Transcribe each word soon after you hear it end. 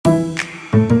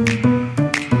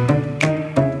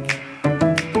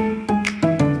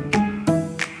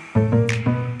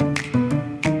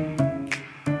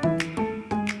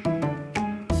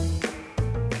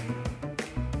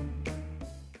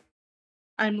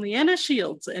Leanna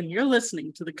Shields, and you're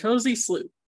listening to The Cozy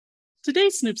Sleuth. Today,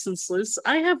 Snoops and Sleuths,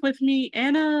 I have with me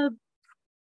Anna.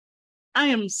 I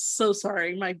am so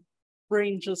sorry. My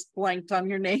brain just blanked on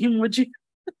your name. Would you?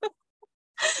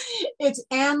 It's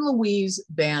Louise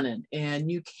Bannon,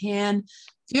 and you can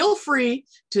feel free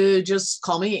to just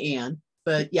call me Ann.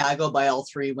 But yeah, I go by all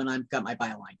three when I've got my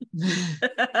byline.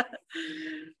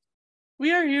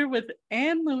 We are here with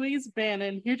Louise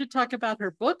Bannon, here to talk about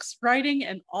her books, writing,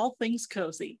 and all things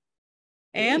cozy.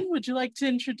 Anne, would you like to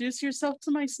introduce yourself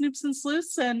to my Snoops and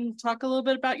Sleuths and talk a little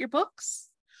bit about your books?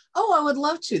 Oh, I would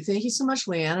love to. Thank you so much,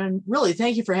 Leanna. And really,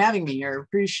 thank you for having me here.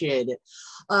 Appreciate it.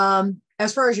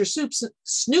 As far as your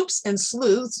Snoops and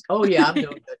Sleuths, oh yeah, I'm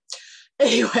doing good.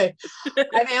 Anyway,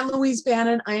 I'm Ann Louise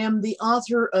Bannon. I am the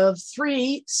author of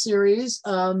 3 series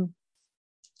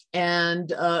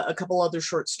and a couple other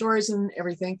short stories and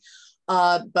everything.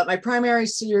 But my primary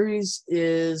series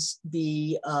is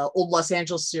the Old Los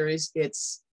Angeles series.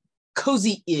 It's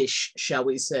cozy-ish, shall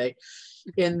we say,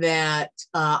 in that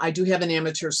I do have an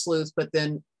amateur sleuth, but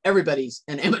then everybody's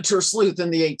an amateur sleuth in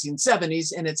the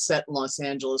 1870s, and it's set in Los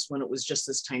Angeles when it was just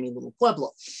this tiny little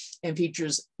pueblo, and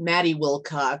features Maddie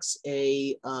Wilcox,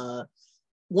 a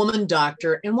woman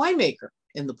doctor and winemaker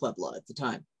in the pueblo at the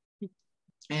time.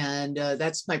 And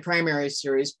that's my primary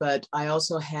series, but I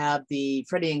also have the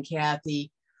Freddie and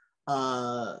Kathy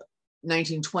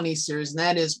 1920 series, and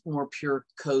that is more pure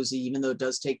cozy, even though it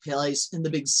does take place in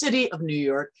the big city of New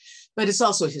York, but it's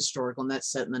also historical, and that's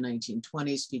set in the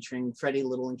 1920s, featuring Freddie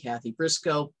Little and Kathy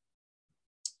Briscoe,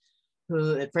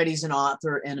 who Freddie's an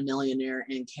author and a millionaire,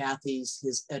 and Kathy's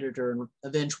his editor and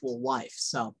eventual wife.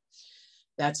 So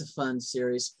that's a fun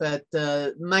series. But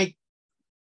my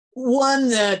one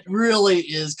that really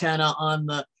is kind of on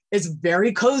the, it's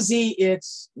very cozy,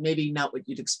 it's maybe not what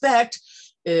you'd expect,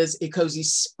 is a cozy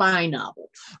spy novel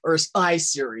or spy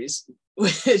series,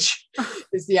 which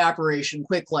is the Operation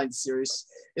Quicklime series.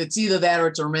 It's either that or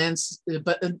it's a romance,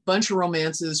 but a bunch of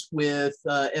romances with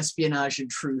espionage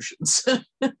intrusions.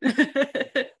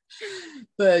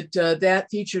 But that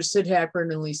features Sid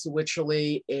Hackburn and Lisa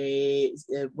Wycherley.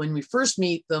 When we first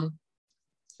meet them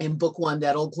in book 1,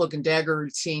 that old cloak and dagger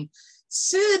routine,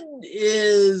 Sid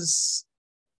is,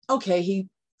 okay, he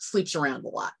sleeps around a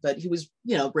lot, but he was,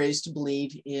 raised to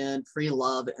believe in free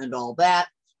love and all that.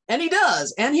 And he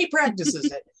does, and he practices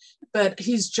it. But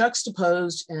he's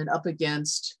juxtaposed and up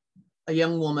against a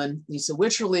young woman, Lisa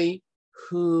Wycherley,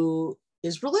 who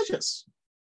is religious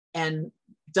and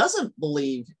doesn't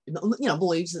believe,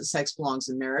 believes that sex belongs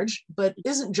in marriage, but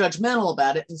isn't judgmental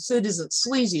about it. And Sid isn't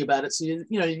sleazy about it. So,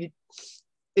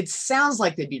 it sounds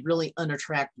like they'd be really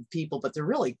unattractive people, but they're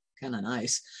really kind of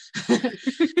nice.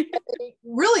 They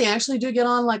really actually do get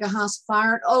on like a house of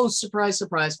fire. And, oh, surprise,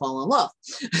 surprise, fall in love.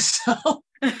 So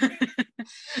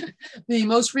the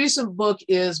most recent book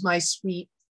is My Sweet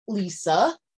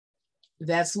Lisa.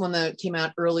 That's the one that came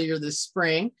out earlier this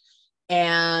spring.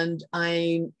 And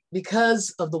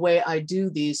because of the way I do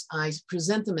these, I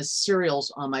present them as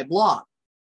serials on my blog,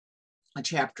 a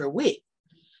chapter a week.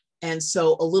 And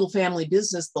so A Little Family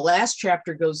Business, the last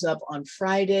chapter goes up on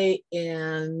Friday,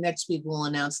 and next week we'll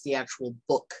announce the actual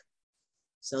book.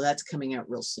 So that's coming out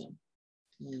real soon.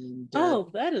 And,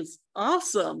 that is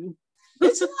awesome.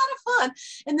 It's a lot of fun.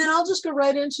 And then I'll just go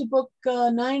right into book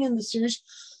 9 in the series.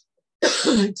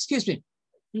 Excuse me.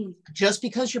 Just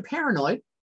Because You're Paranoid.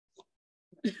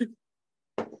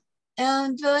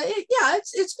 And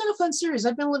it's been a fun series.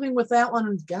 I've been living with that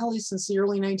one, golly, since the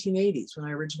early 1980s when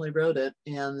I originally wrote it,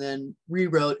 and then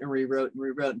rewrote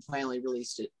and finally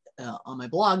released it on my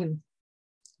blog, and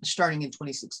starting in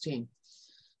 2016.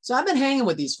 So I've been hanging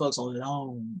with these folks a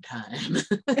long time.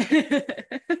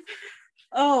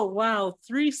 Oh, wow.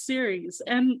 3 series.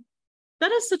 And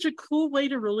that is such a cool way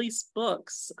to release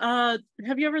books. Have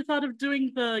you ever thought of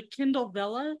doing the Kindle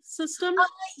Vella system?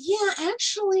 Yeah,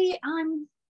 actually,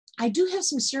 I do have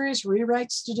some serious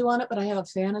rewrites to do on it, but I have a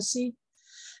fantasy.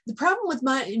 The problem with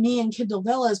me and Kindle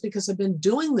Vella is because I've been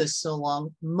doing this so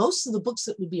long, most of the books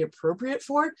that would be appropriate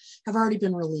for it have already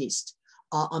been released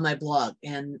on my blog.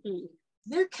 And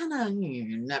they're kind of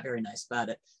not very nice about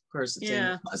it. Of course, it's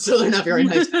Amazon, so they're not very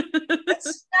nice.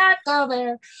 It's not go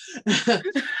there.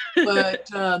 But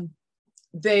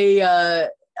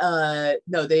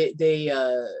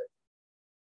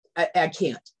I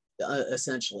can't.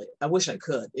 Essentially, I wish I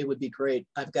could. It would be great.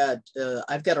 I've got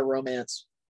a romance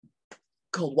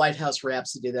called White House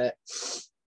Rhapsody that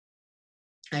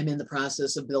I'm in the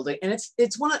process of building, and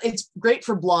it's great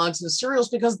for blogs and serials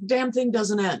because the damn thing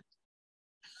doesn't end.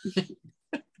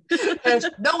 There's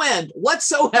no end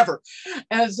whatsoever.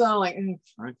 And so I'm like,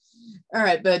 fine. All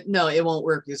right, but no, it won't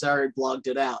work because I already blogged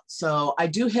it out. So I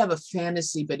do have a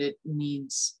fantasy, but I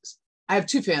have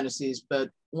two fantasies, but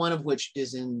one of which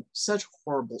is in such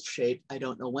horrible shape. I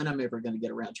don't know when I'm ever going to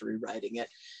get around to rewriting it.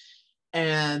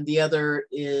 And the other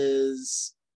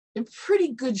is in pretty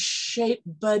good shape,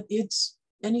 but it's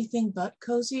anything but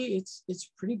cozy.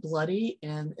 It's pretty bloody,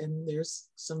 and there's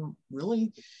some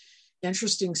really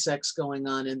interesting sex going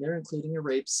on in there, including a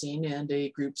rape scene and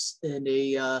a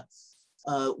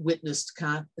witnessed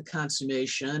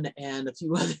consummation and a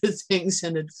few other things.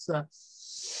 And it's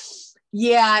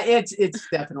it's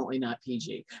definitely not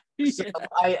PG. So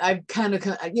Yeah. I kind of,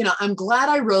 I'm glad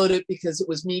I wrote it because it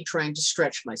was me trying to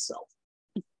stretch myself.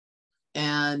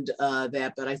 And but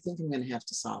I think I'm going to have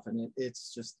to soften it.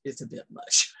 It's a bit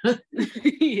much.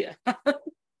 Yeah.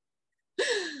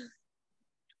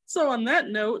 So on that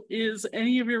note, is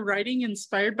any of your writing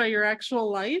inspired by your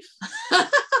actual life?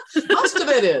 Most of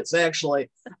it is, actually.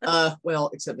 Well,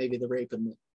 except maybe the rape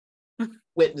and the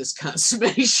witness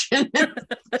consummation.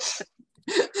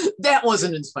 That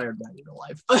wasn't inspired by real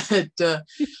life. But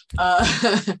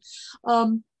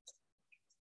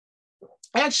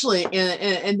actually,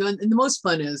 and the most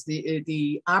fun is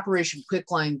the Operation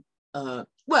Quicklime.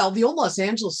 The old Los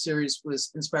Angeles series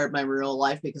was inspired by real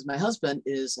life because my husband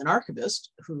is an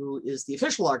archivist who is the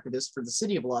official archivist for the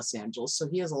city of Los Angeles. So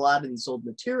he has a lot of these old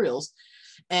materials,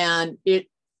 and it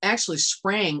actually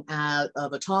sprang out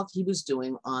of a talk he was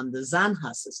doing on the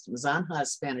Zanja system. Zanja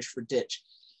is Spanish for ditch.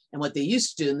 And what they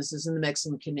used to do, and this is in the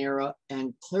Mexican era,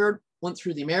 and went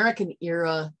through the American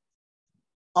era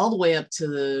all the way up to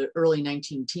the early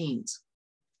 19 teens.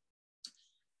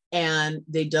 And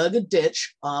they dug a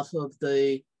ditch off of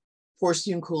the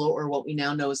Porcio Unculo, or what we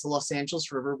now know as the Los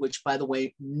Angeles River, which, by the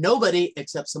way, nobody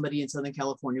except somebody in Southern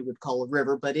California would call a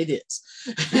river, but it is.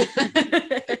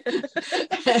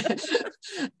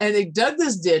 And they dug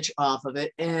this ditch off of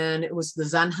it, and it was the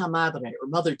Zanja Madre, or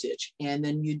mother ditch. And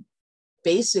then you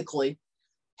basically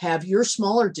have your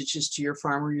smaller ditches to your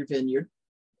farm or your vineyard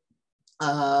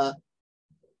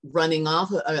running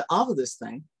off of this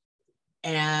thing,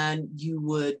 and you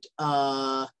would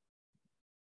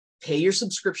pay your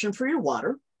subscription for your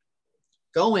water,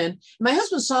 go in. My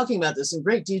husband's talking about this in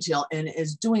great detail and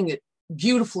is doing it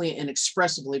beautifully and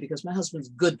expressively because my husband's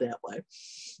good that way.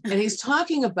 And he's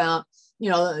talking about,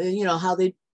 how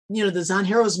they, the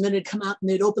Zanjeros men had come out and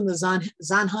they'd open the Zanja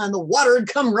and the water had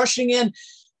come rushing in.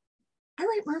 I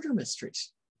write murder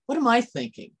mysteries. What am I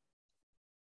thinking?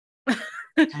 Time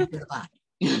for the body.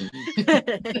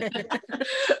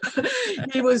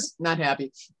 He was not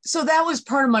happy. So that was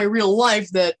part of my real life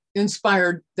that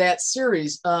inspired that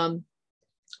series. On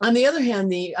the other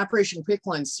hand, the Operation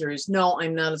Quicklime series, no,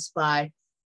 I'm not a spy.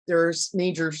 There's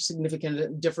major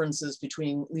significant differences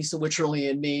between Lisa Wycherley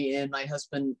and me and my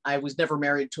husband. I was never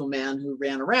married to a man who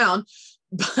ran around,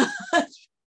 but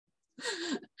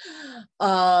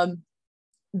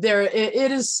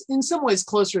it is in some ways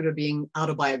closer to being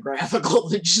autobiographical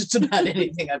than just about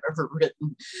anything I've ever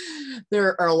written.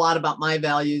 There are a lot about my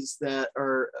values that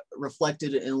are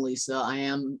reflected in Lisa.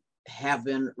 I have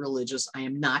been religious. I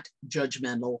am not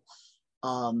judgmental,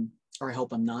 or I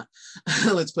hope I'm not.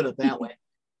 Let's put it that way.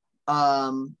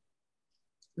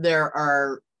 There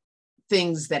are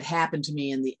things that happened to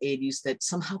me in the 80s that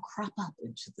somehow crop up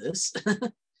into this.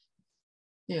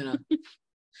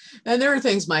 And there are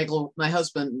things, Michael, my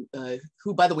husband,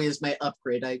 who, by the way, is my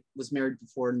upgrade. I was married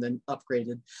before and then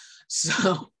upgraded.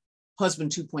 So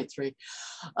husband 2.3.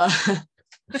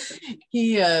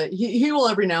 He will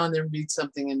every now and then read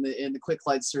something in the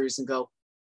Quicklime series and go,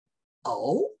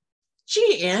 "Oh,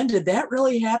 gee, Ann, did that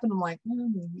really happen?" I'm like,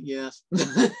 yes.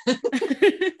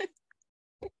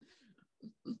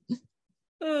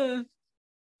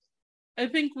 I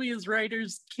think we as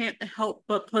writers can't help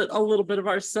but put a little bit of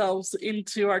ourselves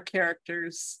into our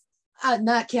characters.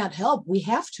 Not can't help. We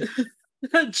have to.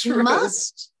 True. We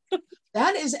must.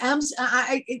 That is,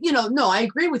 no, I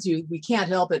agree with you. We can't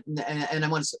help it, and I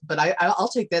want to, but I'll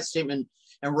take that statement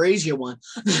and raise you one.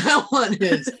 That one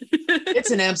is,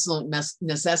 it's an absolute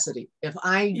necessity. If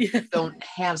I don't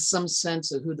have some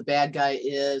sense of who the bad guy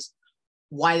is,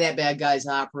 why that bad guy is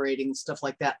operating, stuff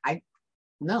like that, I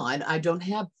don't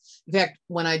have. In fact,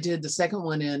 when I did the second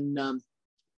one in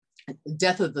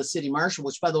Death of the City Marshal,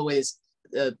 which, by the way, is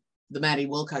the Maddie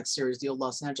Wilcox series, the old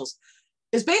Los Angeles,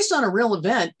 is based on a real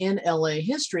event in LA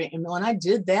history. And when I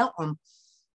did that one,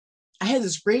 I had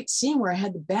this great scene where I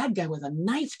had the bad guy with a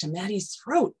knife to Maddie's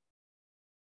throat.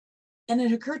 And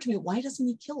it occurred to me, why doesn't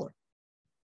he kill her?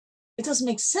 It doesn't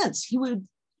make sense. He would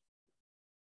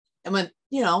And when,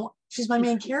 she's my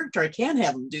main character, I can't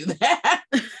have him do that.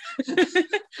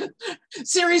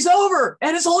 Series over,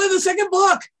 and it's only the second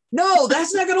book. No,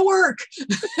 that's not going to work.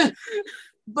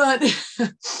 But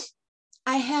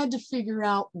I had to figure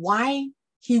out why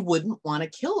he wouldn't want to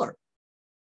kill her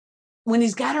when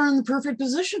he's got her in the perfect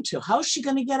position to. How's she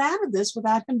going to get out of this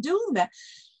without him doing that?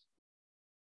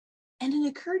 And it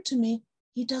occurred to me,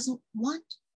 he doesn't want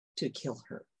to kill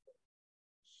her.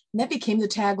 And that became the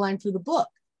tagline for the book.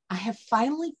 I have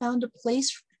finally found a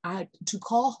place to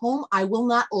call home. I will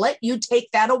not let you take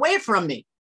that away from me.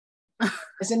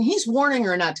 And he's warning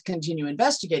her not to continue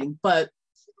investigating, and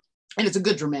it's a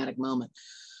good dramatic moment.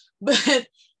 But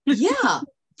yeah,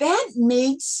 that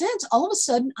made sense. All of a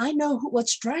sudden, I know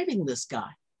what's driving this guy.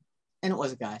 And it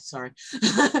was a guy, sorry.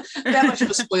 That much of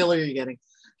a spoiler you're getting.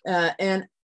 And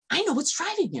I know what's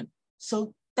driving him.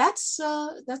 So that's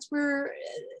where,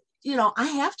 I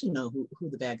have to know who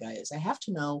the bad guy is. I have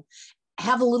to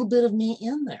have a little bit of me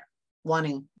in there,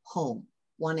 wanting home,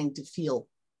 wanting to feel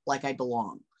like I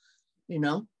belong,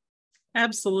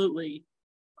 Absolutely.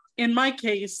 In my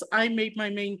case, I made my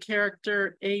main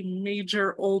character a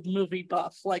major old movie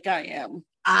buff, like I am.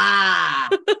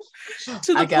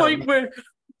 To the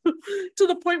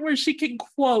point where she can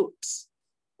quote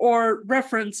or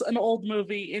reference an old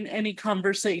movie in any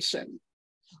conversation.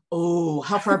 Oh,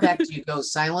 how far back do you go?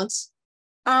 Silence?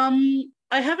 I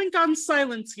haven't gone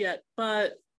Silence yet,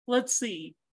 but let's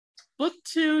see. Book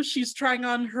 2, she's trying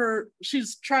on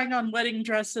wedding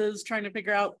dresses, trying to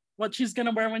figure out what she's going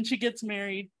to wear when she gets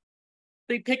married.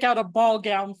 They pick out a ball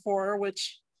gown for her,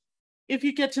 which, if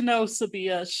you get to know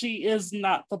Sabia, she is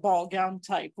not the ball gown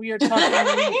type. We are talking...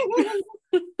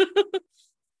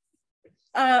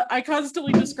 I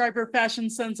constantly describe her fashion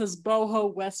sense as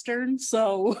boho Western,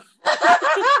 so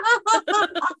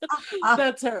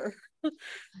that's her.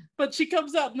 But she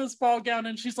comes out in this ball gown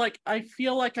and she's like, I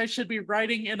feel like I should be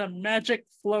riding in a magic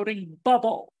floating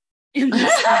bubble in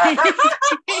this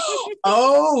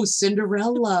Oh,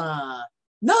 Cinderella.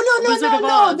 No, Wizard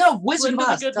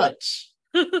of Oz.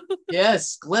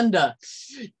 Yes, Glinda.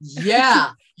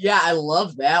 Yeah, I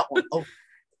love that one. Oh,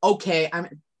 okay,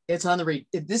 it's on the read.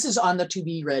 This is on the to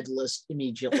be read list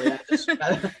immediately.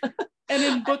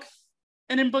 And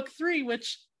in book 3,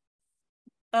 which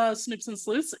Snoops and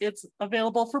Sleuths, it's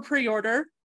available for pre-order,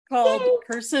 called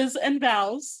Curses and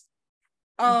Vows.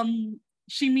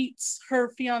 She meets her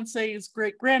fiance's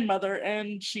great-grandmother,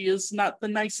 and she is not the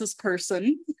nicest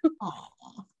person.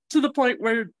 To the point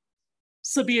where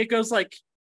Sabia goes like,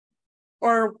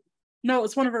 or no,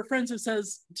 it's one of her friends who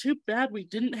says, too bad we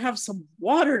didn't have some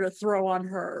water to throw on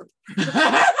her.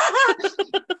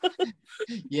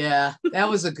 Yeah, that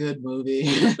was a good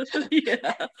movie.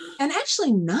 Yeah. And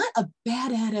actually not a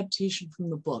bad adaptation from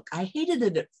the book. I hated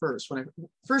it at first. When I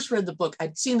first read the book,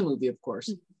 I'd seen the movie, of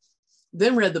course,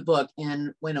 then read the book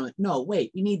and went on, no,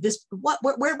 wait, you need this.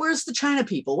 Where's the China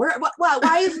people?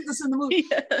 Why isn't this in the movie?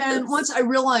 Yes. And once I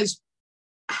realized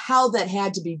how that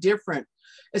had to be different,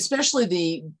 especially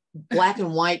the black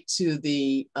and white to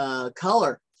the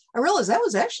color, I realized that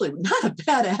was actually not a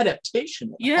bad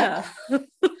adaptation. Yeah.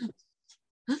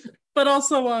 But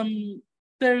also,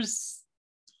 there's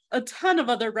a ton of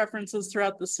other references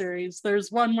throughout the series.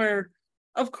 There's one where,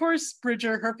 of course,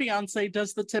 Bridger, her fiance,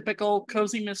 does the typical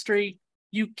cozy mystery.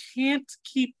 You can't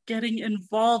keep getting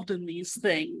involved in these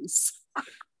things.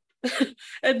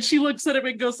 And she looks at him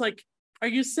and goes like, are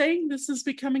you saying this is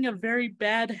becoming a very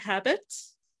bad habit?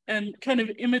 And kind of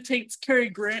imitates Cary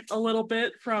Grant a little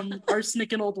bit from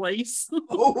Arsenic and Old Lace.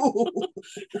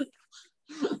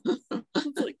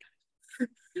 It's like,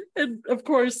 and of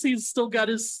course, he's still got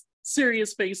his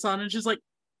serious face on, and she's like,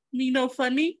 me no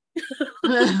funny?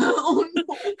 Oh, no.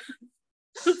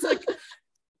 It's like,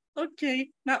 okay,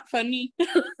 not funny.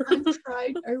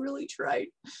 I really tried.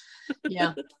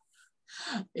 Yeah.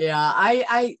 Yeah,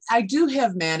 I do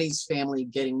have Maddie's family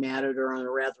getting mad at her on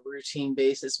a rather routine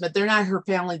basis, but they're not her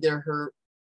family, they're her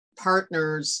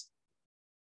partner's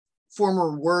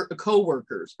former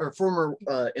co-workers or former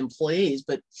employees,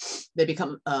 but they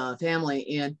become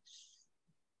family. And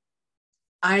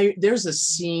there's a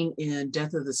scene in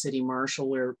Death of the City Marshal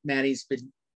where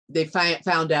they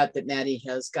found out that Maddie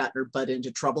has gotten her butt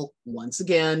into trouble once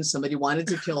again. Somebody wanted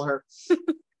to kill her.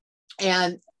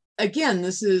 And again,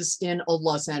 this is in old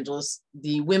Los Angeles.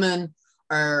 The women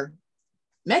are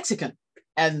Mexican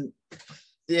and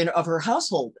of her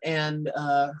household, and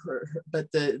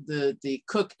but the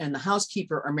cook and the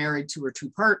housekeeper are married to her two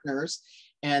partners,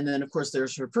 and then of course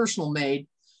there's her personal maid.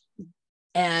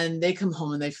 And they come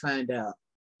home and they find out,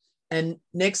 and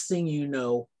next thing you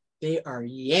know, they are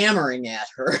yammering at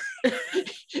her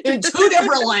in 2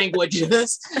 different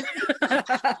languages,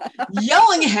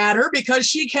 yelling at her because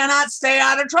she cannot stay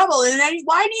out of trouble. And then,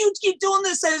 why do you keep doing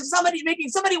this? And making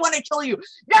somebody want to kill you.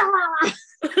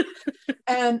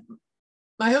 And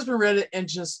my husband read it and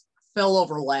just fell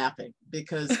over laughing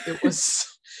because it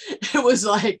was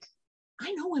like,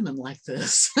 I know women like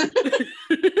this.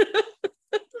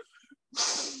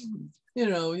 You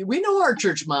know, we know our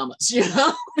church mamas, you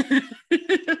know?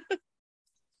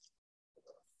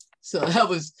 So that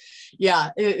was,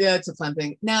 yeah, it's a fun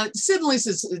thing. Now, Sid and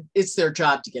Lisa, it's their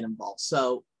job to get involved.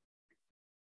 So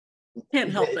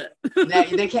can't help it.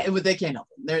 They can't help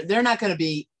it. They're not going to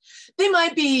be, they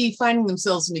might be finding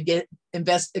themselves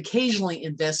occasionally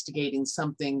investigating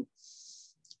something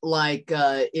like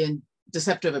in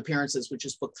Deceptive Appearances, which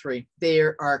is book 3.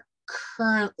 There are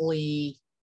currently,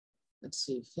 let's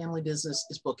see, Family Business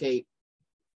is book 8.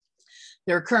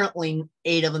 There are currently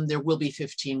 8 of them. There will be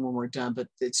 15 when we're done, but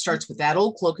it starts with that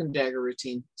old Cloak and Dagger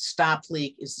routine. Stop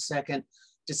Leak is the second.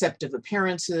 Deceptive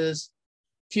Appearances.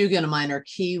 Fugue in a Minor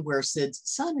Key, where Sid's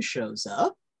son shows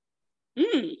up.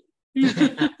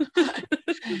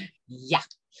 Yeah.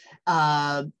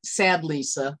 Sad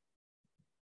Lisa.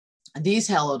 These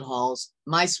Hallowed Halls.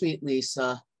 My Sweet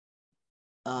Lisa,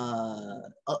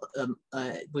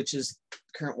 which is the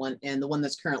current one, and the one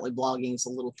that's currently blogging is A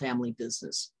Little Family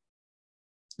Business.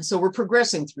 So we're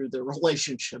progressing through the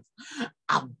relationship,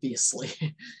 obviously.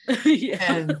 Yeah.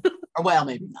 And, or well,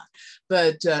 maybe not.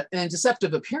 But in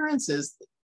Deceptive Appearances,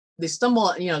 they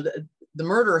stumble, you know, the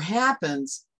murder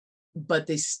happens, but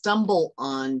they stumble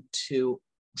onto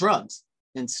drugs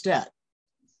instead.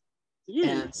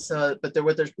 And so, but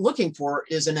what they're looking for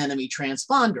is an enemy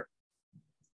transponder.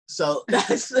 So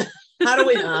that's, how do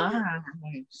we,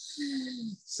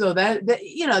 so that,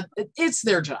 you know, it's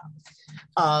their job.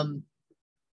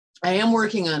 I am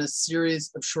working on a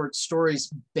series of short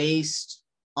stories based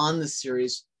on the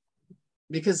series,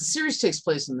 because the series takes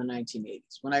place in the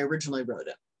 1980s when I originally wrote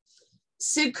it.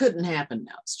 Sid couldn't happen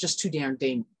now. It's just too darn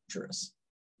dangerous.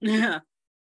 Yeah.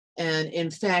 And in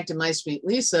fact, in My Sweet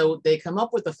Lisa, they come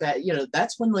up with the fact, you know,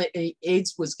 that's when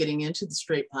AIDS was getting into the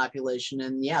straight population.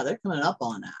 And yeah, they're coming up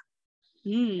on that.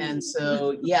 And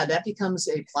so, yeah, that becomes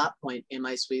a plot point in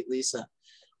My Sweet Lisa,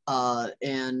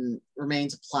 and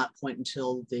remains a plot point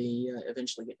until they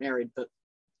eventually get married, but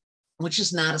which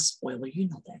is not a spoiler. You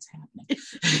know that's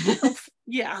happening.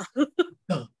 Yeah.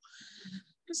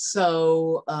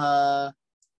 So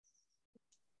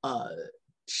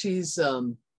she's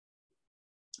oh,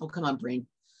 come on, brain.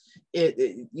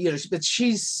 You know, but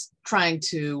she's trying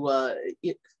to what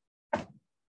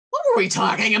were we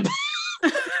talking about?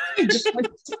 It just went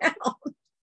down.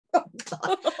 Oh,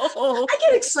 God. I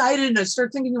get excited and I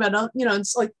start thinking about, you know,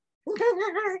 it's like,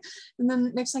 and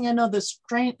then next thing I know,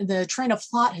 the train of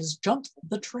thought has jumped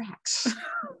the tracks.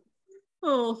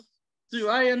 Oh, do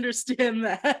I understand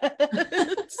that?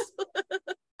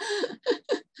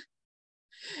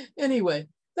 Anyway,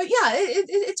 but yeah,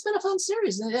 it's been a fun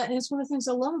series, and it's one of the things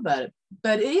I love about it.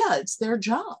 But yeah, it's their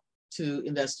job to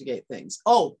investigate things.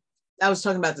 Oh, I was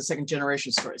talking about the second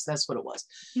generation stories. That's what it was.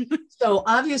 So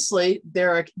obviously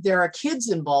there are kids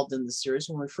involved in the series.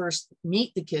 When we first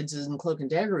meet the kids in Cloak and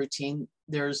Dagger routine,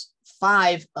 there's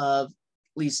 5 of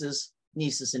Lisa's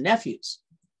nieces and nephews,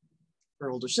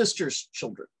 her older sister's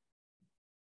children.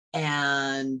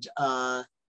 And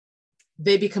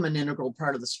they become an integral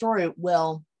part of the story.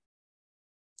 Well,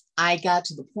 I got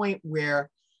to the point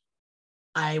where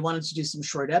I wanted to do some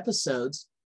short episodes.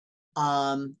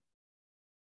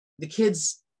 The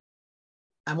kids,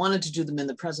 I wanted to do them in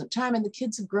the present time, and the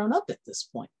kids have grown up at this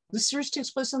point. The series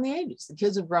takes place in the 80s. The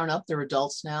kids have grown up. They're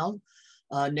adults now.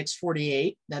 Nick's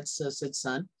 48. That's Sid's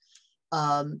son.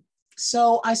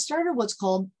 So I started what's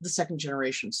called the second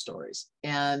generation stories.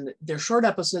 And they're short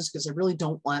episodes because I really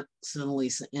don't want Sid and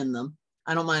Lisa in them.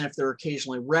 I don't mind if they're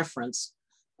occasionally referenced.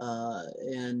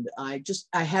 And I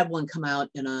had one come out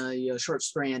in a short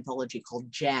story anthology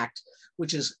called Jacked,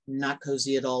 which is not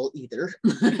cozy at all either.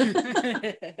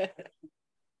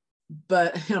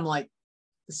 But I'm like,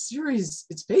 the series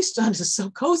it's based on is so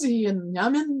cozy, and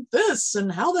I'm in this,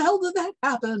 and how the hell did that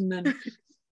happen? And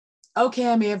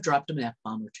okay, I may have dropped an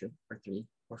F-bomb or 2 or 3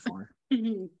 or 4.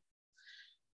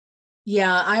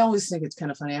 Yeah, I always think it's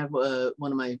kind of funny. I have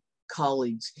one of my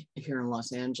colleagues here in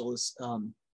Los Angeles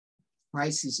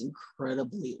writes these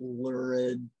incredibly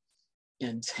lurid,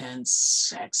 intense,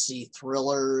 sexy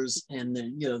thrillers, and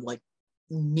then, you know, like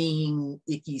mean,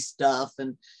 icky stuff.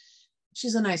 And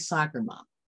she's a nice soccer mom.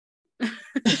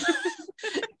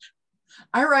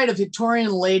 I write a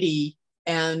Victorian lady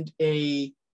and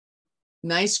a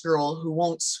nice girl who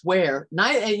won't swear,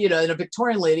 you know, and a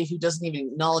Victorian lady who doesn't even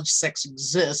acknowledge sex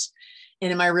exists.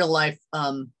 And in my real life,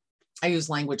 I use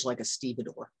language like a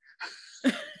stevedore.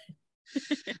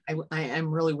 I'm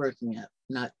really working at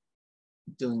not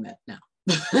doing that now.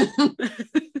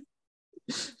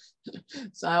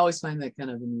 So I always find that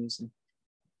kind of amusing.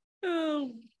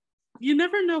 Oh, you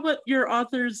never know what your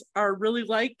authors are really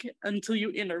like until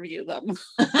you interview them.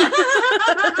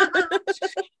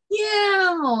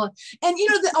 Yeah. And you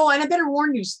know, and I better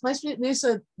warn you,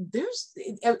 Lisa, there's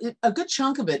a good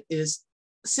chunk of it is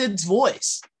Sid's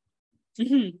voice.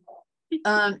 Mm-hmm.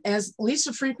 As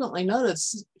Lisa frequently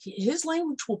noticed, his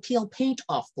language will peel paint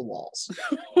off the walls.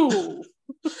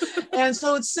 And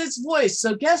so it's Sid's voice.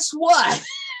 So guess what?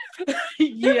 There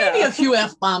may be a few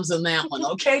F-bombs in that one,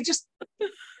 okay? Just,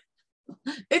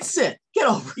 it's Sid. Get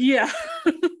over it. Yeah.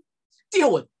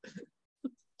 Deal with it.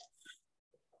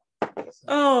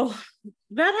 Oh,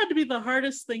 that had to be the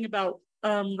hardest thing about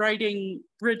writing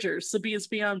Bridger, Sabia's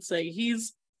fiance.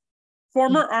 He's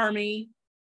former Army.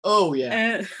 Oh,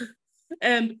 yeah.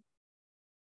 And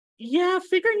yeah,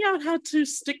 figuring out how to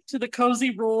stick to the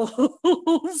cozy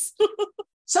rules.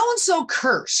 So-and-so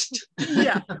cursed.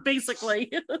 Yeah,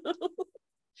 basically.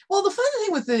 Well, the funny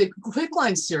thing with the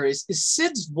Quickline series is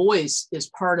Sid's voice is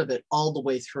part of it all the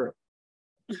way through.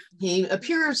 He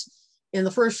appears in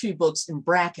the first few books in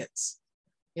brackets,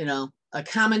 you know, a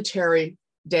commentary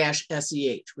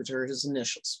 -SEH, which are his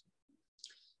initials.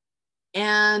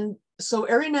 And so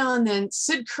every now and then,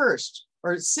 Sid cursed,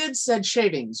 or Sid said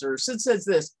shavings, or Sid says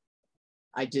this.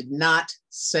 I did not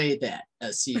say that,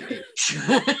 SEH.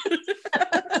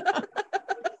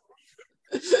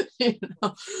 You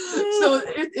know? So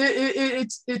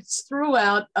it's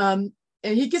throughout, and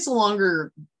he gets a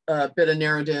longer bit of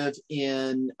narrative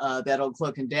in that old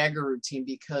Cloak and Dagger routine,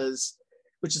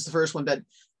 which is the first one, but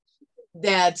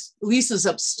that Lisa's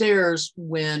upstairs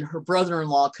when her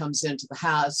brother-in-law comes into the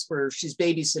house where she's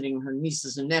babysitting her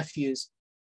nieces and nephews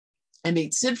and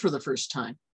meets Sid for the first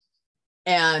time.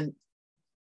 And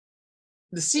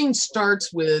the scene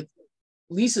starts with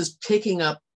Lisa's picking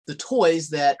up the toys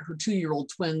that her 2-year-old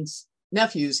twins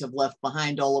nephews have left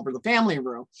behind all over the family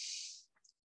room,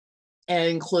 and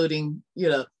including, you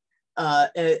know,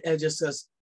 it just goes,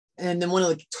 and then one of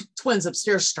the twins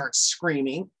upstairs starts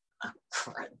screaming, oh,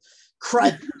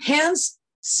 crud, hands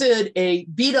Sid a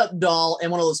beat up doll and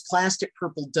one of those plastic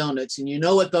purple donuts, and you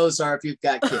know what those are if you've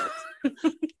got kids.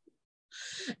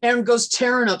 And goes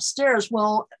tearing upstairs.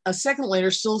 Well, a second later,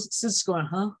 still Sid's going,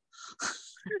 huh?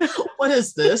 What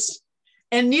is this?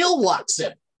 And Neil walks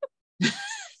in,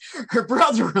 her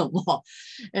brother-in-law,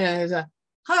 and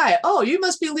hi, oh, you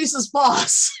must be Lisa's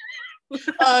boss.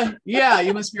 Yeah,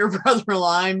 you must be your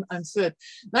brother-in-law. I'm Sid.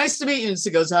 Nice to meet you. And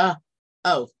Sid goes,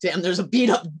 oh, damn, there's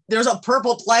a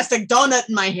purple plastic donut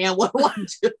in my hand. What do I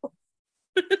do?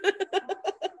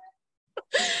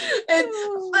 And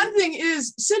the fun thing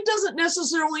is, Sid doesn't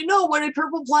necessarily know what a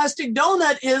purple plastic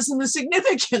donut is and the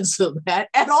significance of that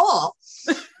at all,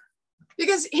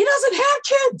 because he doesn't have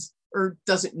kids, or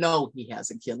doesn't know he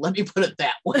has a kid. Let me put it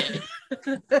that way.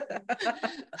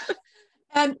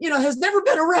 And, you know, has never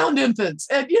been around infants,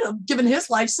 and, you know, given his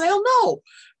lifestyle, no.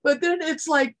 But then it's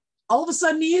like, all of a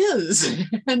sudden he is,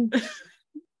 and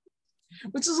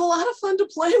which is a lot of fun to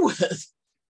play with.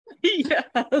 Yeah,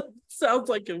 sounds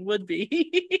like it would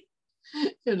be.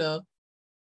 You know,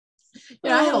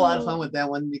 yeah, I had a lot of fun with that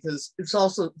one because it's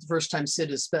also the first time Sid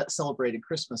has celebrated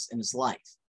Christmas in his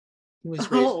life. He was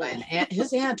raised by an aunt.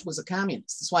 His aunt was a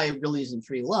communist. That's why it really isn't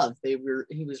free love. He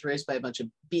was raised by a bunch of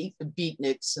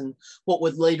beatniks and what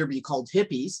would later be called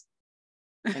hippies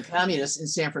and communists in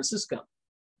San Francisco.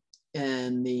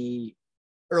 And the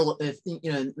early,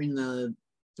 you know,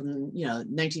 from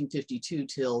 1952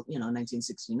 till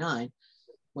 1969,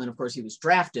 when of course he was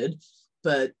drafted.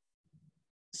 But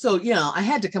so, you know, I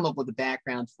had to come up with a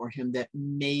background for him that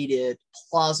made it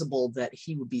plausible that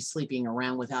he would be sleeping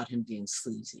around without him being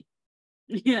sleazy.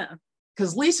 Yeah.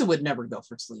 Because Lisa would never go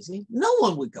for sleazy. No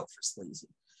one would go for sleazy.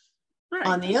 Right.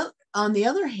 On the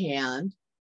other hand,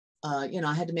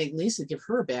 I had to make Lisa give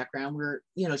her a background where,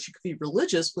 you know, she could be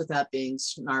religious without being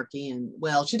snarky. And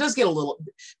well, she does get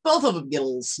both of them get a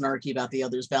little snarky about the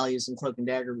other's values in Cloak and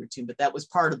Dagger routine, but that's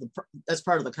part of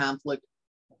the conflict.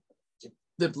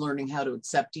 They're learning how to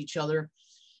accept each other.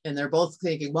 And they're both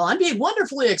thinking, well, I'm being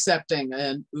wonderfully accepting.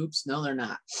 And oops, no, they're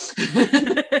not.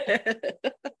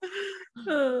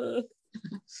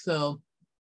 So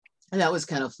that was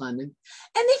kind of fun. And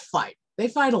they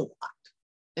fight a lot.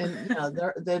 And you know,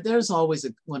 there's always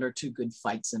one or two good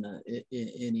fights in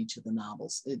each of the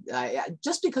novels.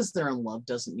 Just because they're in love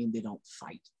doesn't mean they don't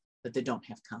fight. that they don't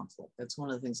have conflict. That's one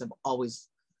of the things I've always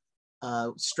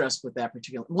stressed with that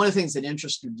particular. One of the things that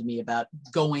interested me about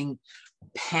going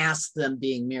past them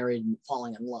being married and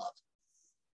falling in love.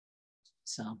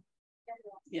 So,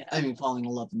 yeah, I mean, falling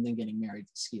in love and then getting married.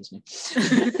 Excuse me.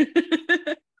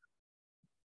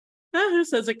 Who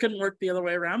says it couldn't work the other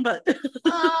way around? But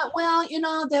well,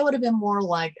 that would have been more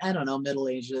like, I don't know, Middle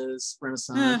Ages,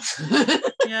 Renaissance.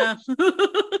 Yeah.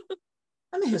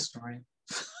 I'm a historian.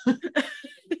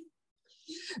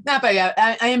 Not by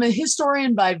I am a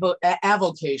historian by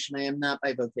avocation. I am not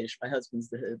by vocation. My husband's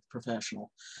the professional.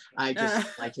 I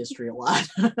just like history a lot.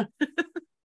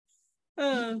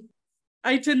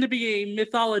 I tend to be a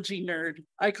mythology nerd,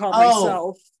 I call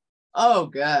myself. Oh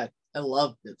God, I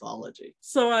love mythology.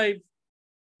 So I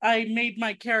made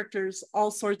my characters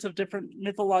all sorts of different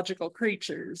mythological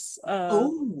creatures.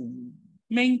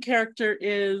 Main character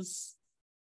is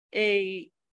a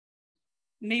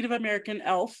Native American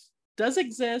elf. Does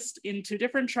exist in 2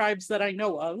 different tribes that I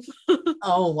know of.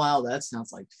 Oh wow, that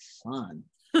sounds like fun.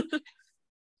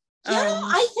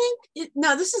 I think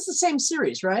now this is the same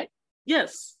series, right?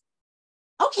 Yes.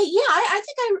 Okay, yeah, I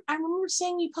think I remember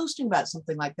seeing you posting about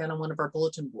something like that on one of our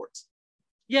bulletin boards.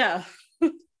 Yeah.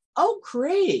 Oh,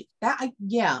 great.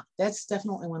 That's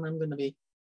definitely one I'm going to be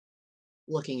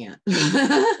looking at.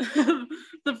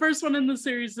 The first one in the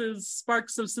series is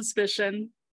Sparks of Suspicion.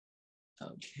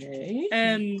 Okay.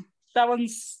 And that one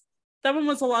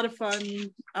was a lot of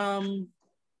fun. Then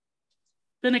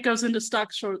it goes into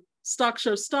Stock Show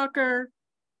Stalker,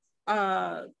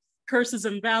 Curses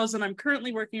and Vows, and I'm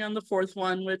currently working on the 4th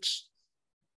one, which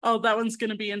that one's going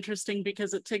to be interesting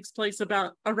because it takes place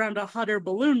around a hot air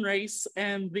balloon race,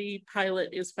 and the pilot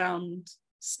is found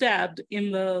stabbed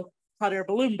in the hot air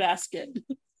balloon basket.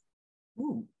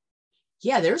 Ooh.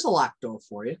 Yeah, there's a locked door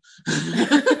for you.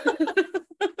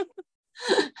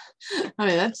 I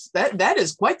mean, that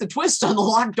is quite the twist on the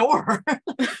locked door.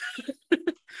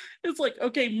 It's like,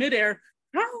 okay, midair.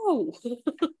 How?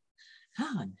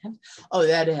 I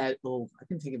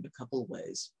can think of a couple of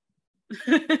ways.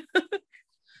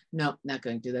 No, not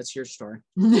going to. That's your story.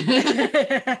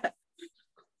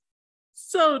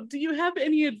 So, do you have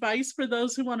any advice for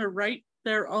those who want to write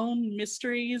their own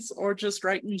mysteries or just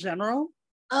write in general?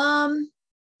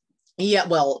 Yeah,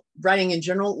 well, writing in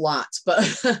general, lots, but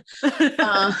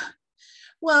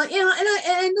well, and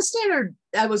the standard,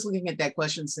 I was looking at that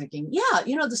question thinking,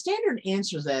 the standard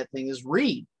answer to that thing is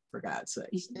read, for God's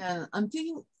sakes. And I'm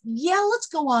thinking, let's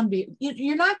go on.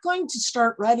 You're not going to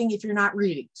start writing if you're not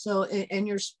reading. So, and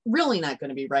you're really not going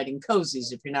to be writing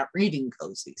cozies if you're not reading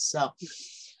cozies. So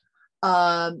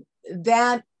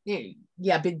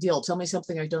big deal. Tell me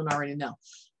something I don't already know.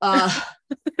 But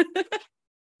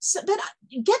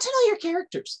get to know your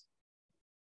characters.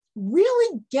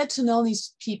 Really get to know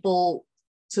these people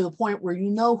to the point where you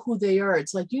know who they are.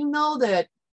 It's like, that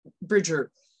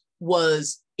Bridger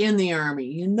was in the army.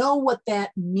 You know what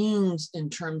that means in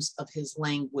terms of his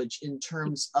language, in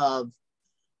terms of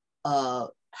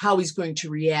how he's going to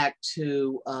react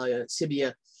to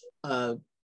Sibia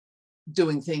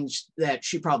doing things that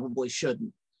she probably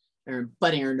shouldn't, or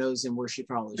butting her nose in where she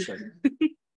probably shouldn't.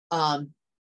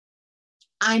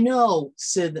 I know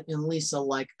Sid and Lisa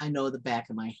like I know the back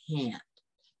of my hand.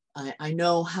 I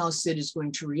know how Sid is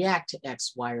going to react to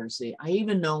X, Y, or Z. I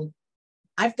even know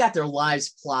I've got their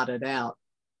lives plotted out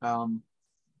to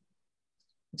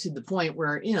the point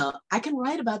where, I can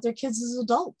write about their kids as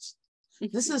adults.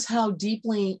 This is how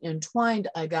deeply entwined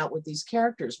I got with these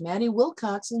characters. Maddie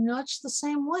Wilcox is much the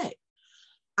same way.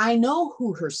 I know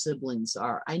who her siblings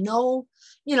are. I know,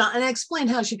 and I explained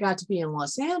how she got to be in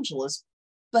Los Angeles,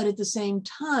 but at the same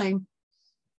time,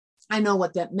 I know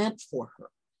what that meant for her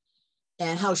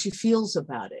and how she feels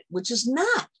about it, which is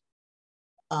not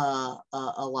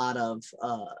a lot of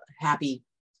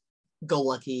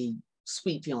happy-go-lucky,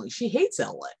 sweet feelings. She hates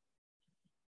LA,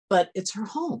 but it's her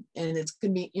home, and it's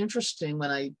going to be interesting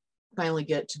when I finally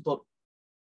get to book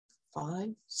 5,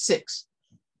 6,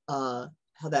 how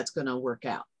that's going to work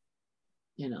out,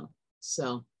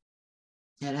 So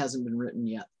it hasn't been written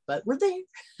yet, but we're there.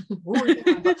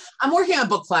 I'm working on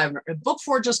book 5. Book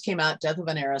 4 just came out, Death of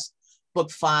an Heiress. Book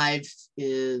 5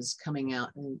 is coming out,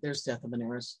 and there's Death of an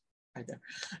Heiress right there.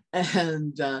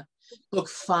 And book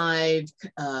 5,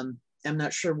 I'm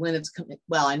not sure when it's coming.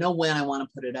 Well, I know when I want to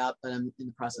put it out, but I'm in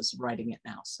the process of writing it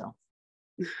now. So,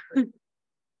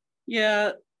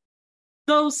 yeah.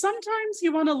 Though sometimes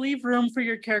you want to leave room for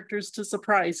your characters to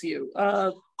surprise you.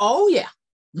 Oh yeah.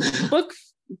 Book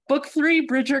 3,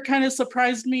 Bridger kind of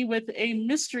surprised me with a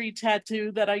mystery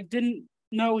tattoo that I didn't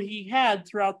know he had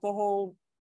throughout the whole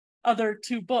other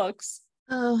 2 books,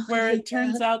 where it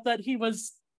turns out that he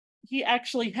was he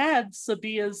actually had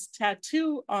Sabia's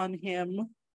tattoo on him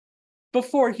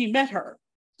before he met her.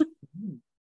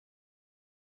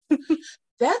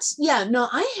 That's no.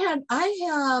 I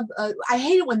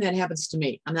hate it when that happens to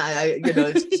me.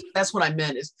 That's what I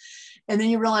meant is, and then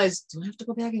you realize, do I have to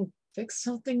go back and fix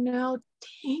something now?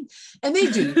 Dang, and they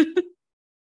do.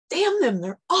 Damn them,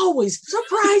 they're always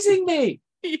surprising me.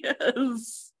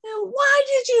 Yes. Why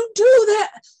did you do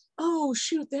that? Oh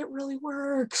shoot, that really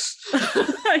works.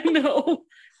 I know.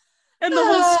 And the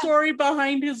whole story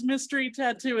behind his mystery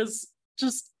tattoo is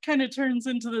just kind of turns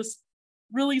into this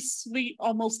really sweet,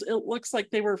 almost it looks like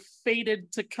they were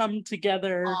fated to come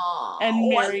together and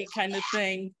marry kind of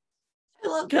thing. I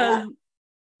love that.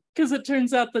 Because it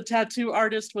turns out the tattoo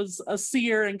artist was a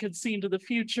seer and could see into the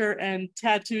future and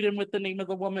tattooed him with the name of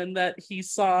the woman that he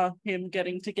saw him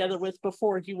getting together with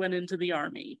before he went into the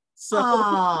army.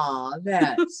 So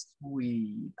that's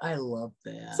sweet. I love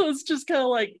that. So it's just kind of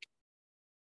like,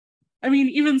 I mean,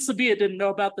 even Sabia didn't know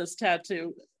about this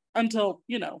tattoo until,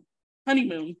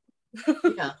 honeymoon.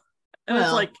 Yeah. And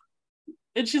it's like,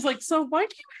 and she's like, so why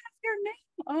do you have your name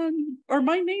on, or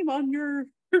my name on your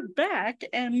back?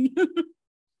 And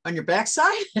on your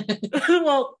backside?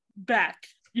 Well, back.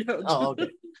 Okay.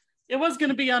 It was going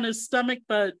to be on his stomach,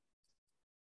 but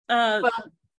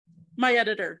my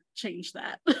editor changed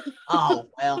that. Oh,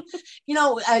 well,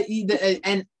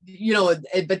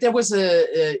 but there was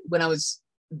when I was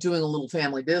doing a little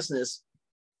family business,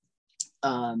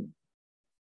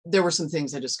 there were some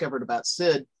things I discovered about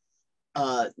Sid,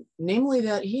 namely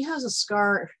that he has a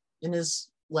scar in his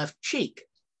left cheek.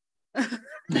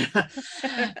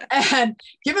 And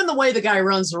given the way the guy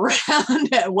runs around,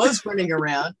 was running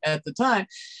around at the time,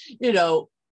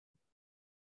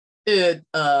 there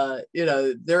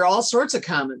are all sorts of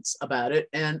comments about it.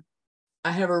 And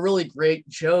I have a really great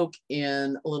joke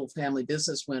in A Little Family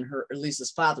Business when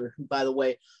Lisa's father, who, by the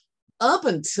way, up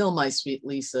until My Sweet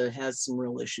Lisa, has some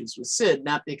real issues with Sid,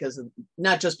 not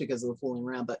just because of the fooling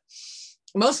around, but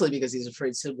mostly because he's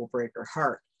afraid Sid will break her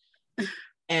heart.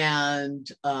 And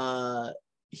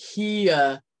he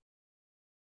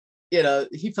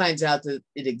finds out that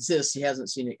it exists. He hasn't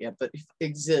seen it yet, but it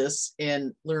exists,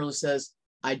 and literally says,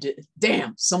 I did.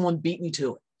 Damn, someone beat me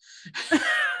to it.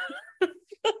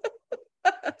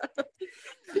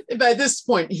 By this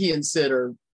point, he and Sid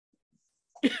are,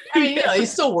 he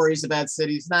still worries about Sid.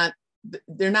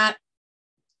 They're in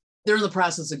the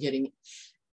process of getting,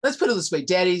 let's put it this way,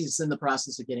 Daddy's in the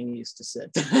process of getting used to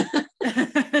Sid.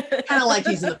 Kind of like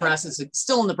he's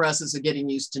still in the process of getting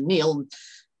used to Neil.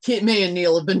 Me and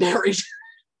Neil have been married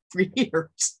for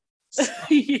years. So,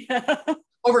 yeah.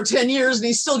 Over 10 years, and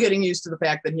he's still getting used to the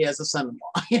fact that he has a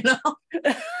son-in-law,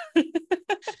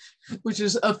 which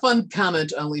is a fun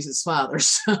comment on Lisa's father.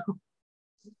 So.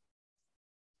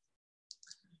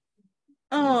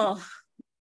 Oh,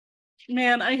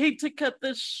 man, I hate to cut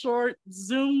this short.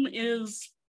 Zoom is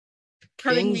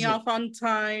cutting me off on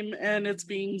time, and it's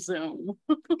being Zoom.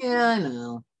 Yeah, I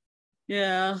know.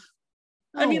 Yeah.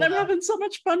 I mean, I'm having so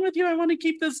much fun with you. I want to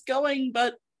keep this going,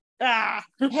 but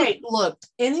Hey, look,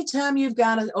 anytime you've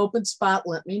got an open spot,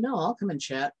 let me know. I'll come and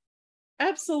chat.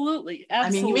 Absolutely. I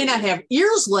mean, you may not have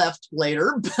ears left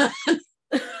later, but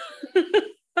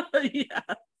yeah.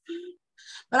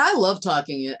 But I love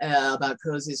talking about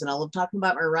cozies, and I love talking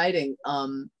about my writing,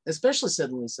 especially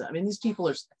Sid and Lisa. I mean, these people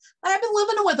I've been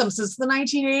living with them since the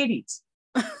 1980s.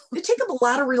 They take up a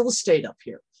lot of real estate up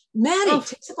here. Maddie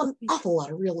takes up an awful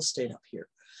lot of real estate up here.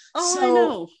 Oh,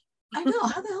 so, I know.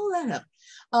 How the hell did that happen?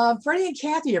 Freddie and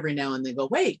Kathy every now and then go,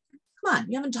 wait, come on.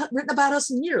 You haven't written about us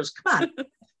in years. Come on. We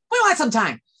want some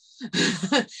time.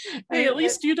 Hey, at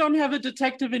least you don't have a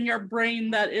detective in your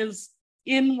brain that is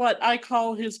in what I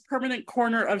call his permanent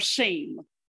corner of shame.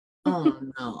 Oh,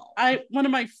 no. One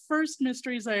of my first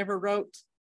mysteries I ever wrote,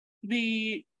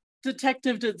 the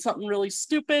detective did something really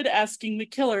stupid, asking the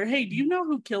killer, hey, do you know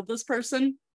who killed this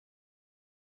person?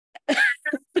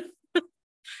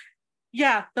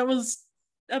 Yeah, that was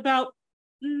about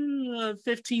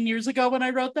 15 years ago when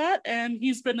I wrote that, and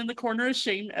he's been in the corner of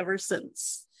shame ever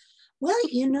since. Well,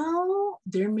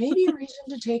 there may be a reason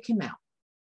to take him out.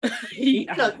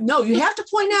 Yeah. No, you have to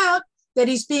point out that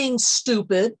he's being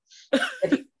stupid.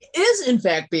 That he is, in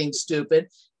fact, being stupid.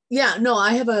 Yeah, no,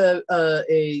 I have a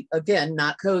again,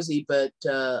 not cozy, but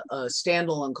a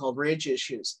standalone called Rage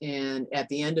Issues. And at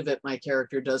the end of it, my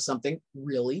character does something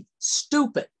really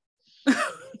stupid.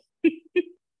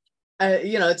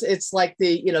 It's like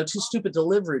the, too stupid to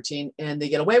live routine, and they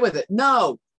get away with it.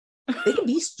 No, they can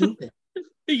be stupid.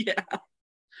 Yeah.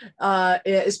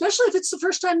 Especially if it's the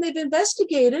first time they've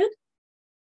investigated.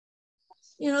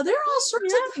 There are all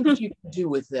sorts of things you can do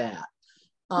with that.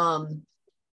 Well,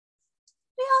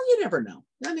 you never know.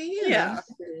 I mean, you know,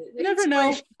 you never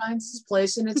know. Finds his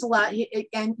place, and it's allowed.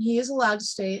 And he is allowed to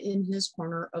stay in his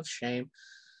corner of shame,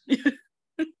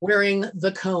 wearing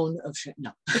the cone of shame.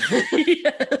 No,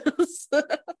 Yes.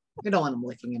 I don't want him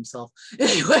licking himself.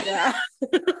 Anyway, Yeah.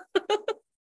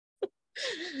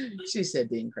 She said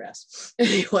being crass.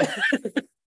 Anyway.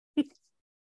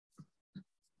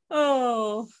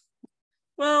 Oh,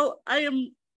 well, I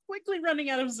am quickly running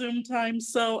out of Zoom time,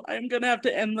 so I'm gonna have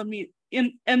to end the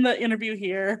interview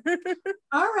here.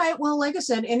 All right. Well, like I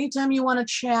said, anytime you want to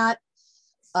chat,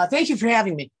 thank you for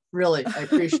having me. Really, I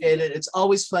appreciate it. It's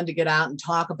always fun to get out and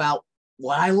talk about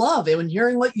what I love and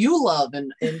hearing what you love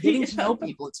and getting to know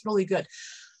people. It's really good.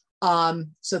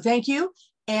 So thank you.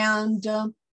 And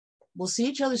we'll see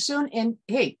each other soon. And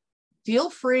hey, feel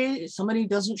free. If somebody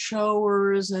doesn't show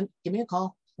or isn't, give me a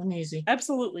call. I'm easy.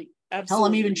 Absolutely. Hell,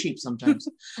 I'm even cheap sometimes.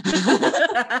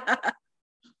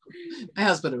 My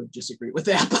husband would disagree with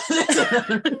that.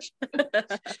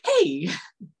 Hey.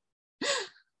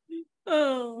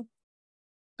 Oh.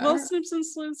 Well, Snoops and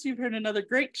Sleuths, you've heard another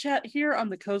great chat here on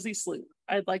the Cozy Sleuth.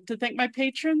 I'd like to thank my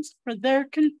patrons for their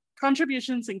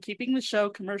contributions in keeping the show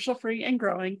commercial-free and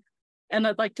growing, and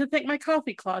I'd like to thank my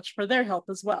coffee clutch for their help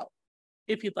as well.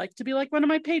 If you'd like to be like one of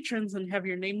my patrons and have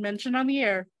your name mentioned on the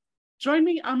air, join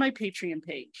me on my Patreon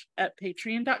page at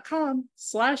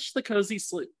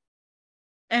patreon.com/thecozysleuth.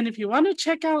 And if you want to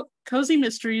check out cozy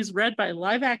mysteries read by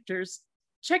live actors,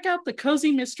 check out the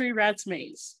Cozy Mystery Rat's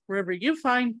Maze, wherever you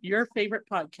find your favorite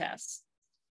podcasts.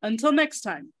 Until next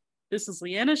time, this is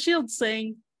Leanna Shields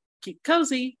saying, keep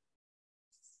cozy.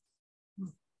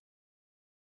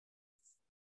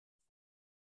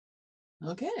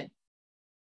 Okay.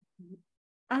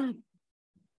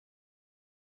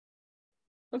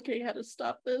 Okay, how to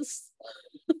stop this?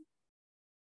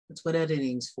 That's what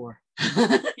editing's for.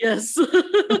 Yes.